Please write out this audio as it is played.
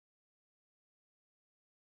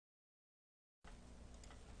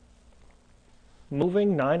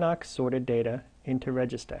Moving Ninox sorted data into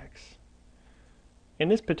Registax. In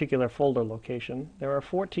this particular folder location, there are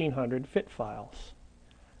 1,400 fit files.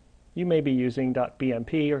 You may be using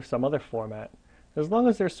 .bmp or some other format, as long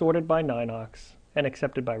as they're sorted by Ninox and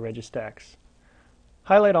accepted by Registax.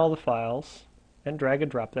 Highlight all the files and drag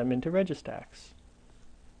and drop them into Registax.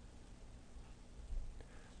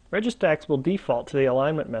 Registax will default to the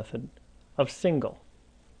alignment method of single.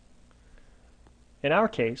 In our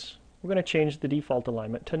case, we're going to change the default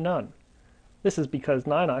alignment to none. This is because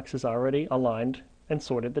Ninox has already aligned and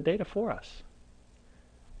sorted the data for us.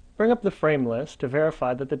 Bring up the frame list to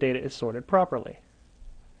verify that the data is sorted properly.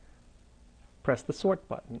 Press the Sort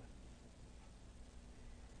button.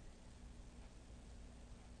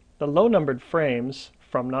 The low-numbered frames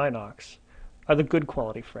from Ninox are the good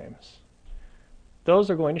quality frames. Those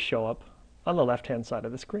are going to show up on the left-hand side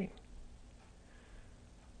of the screen.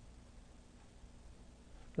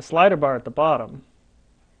 The slider bar at the bottom,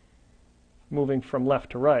 moving from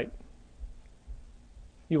left to right,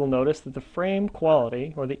 you will notice that the frame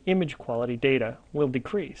quality or the image quality data will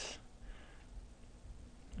decrease.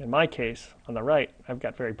 In my case, on the right, I've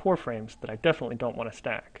got very poor frames that I definitely don't want to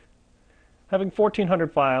stack. Having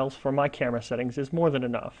 1,400 files for my camera settings is more than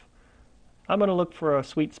enough. I'm going to look for a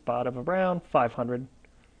sweet spot of around 500.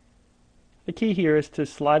 The key here is to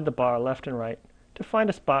slide the bar left and right to find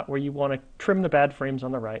a spot where you want to trim the bad frames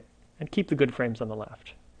on the right and keep the good frames on the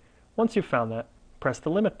left. Once you've found that, press the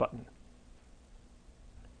Limit button.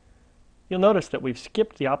 You'll notice that we've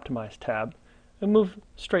skipped the Optimize tab and moved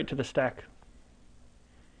straight to the stack.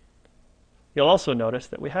 You'll also notice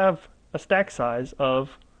that we have a stack size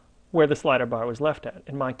of where the slider bar was left at,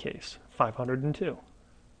 in my case, 502.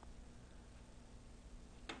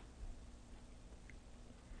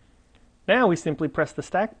 Now we simply press the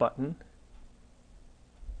Stack button.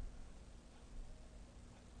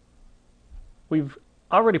 We've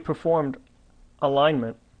already performed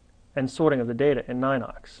alignment and sorting of the data in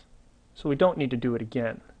Ninox, so we don't need to do it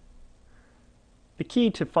again. The key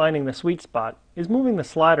to finding the sweet spot is moving the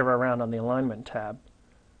slider around on the Alignment tab.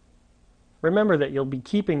 Remember that you'll be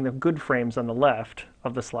keeping the good frames on the left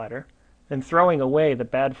of the slider and throwing away the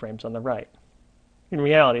bad frames on the right. In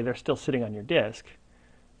reality, they're still sitting on your disk.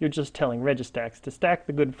 You're just telling Registax to stack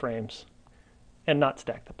the good frames and not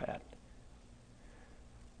stack the bad.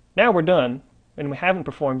 Now we're done, and we haven't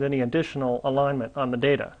performed any additional alignment on the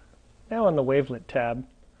data. Now on the Wavelet tab,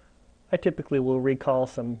 I typically will recall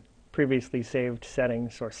some previously saved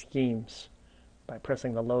settings or schemes by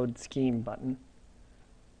pressing the Load Scheme button.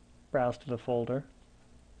 Browse to the folder.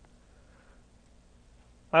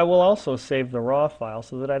 I will also save the raw file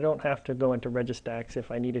so that I don't have to go into Registax if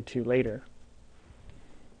I needed to later.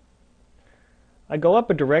 I go up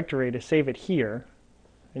a directory to save it here,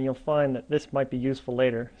 and you'll find that this might be useful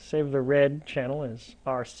later. Save the red channel as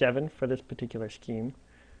R7 for this particular scheme.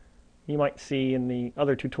 You might see in the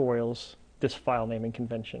other tutorials this file naming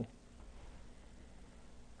convention.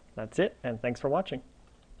 That's it, and thanks for watching.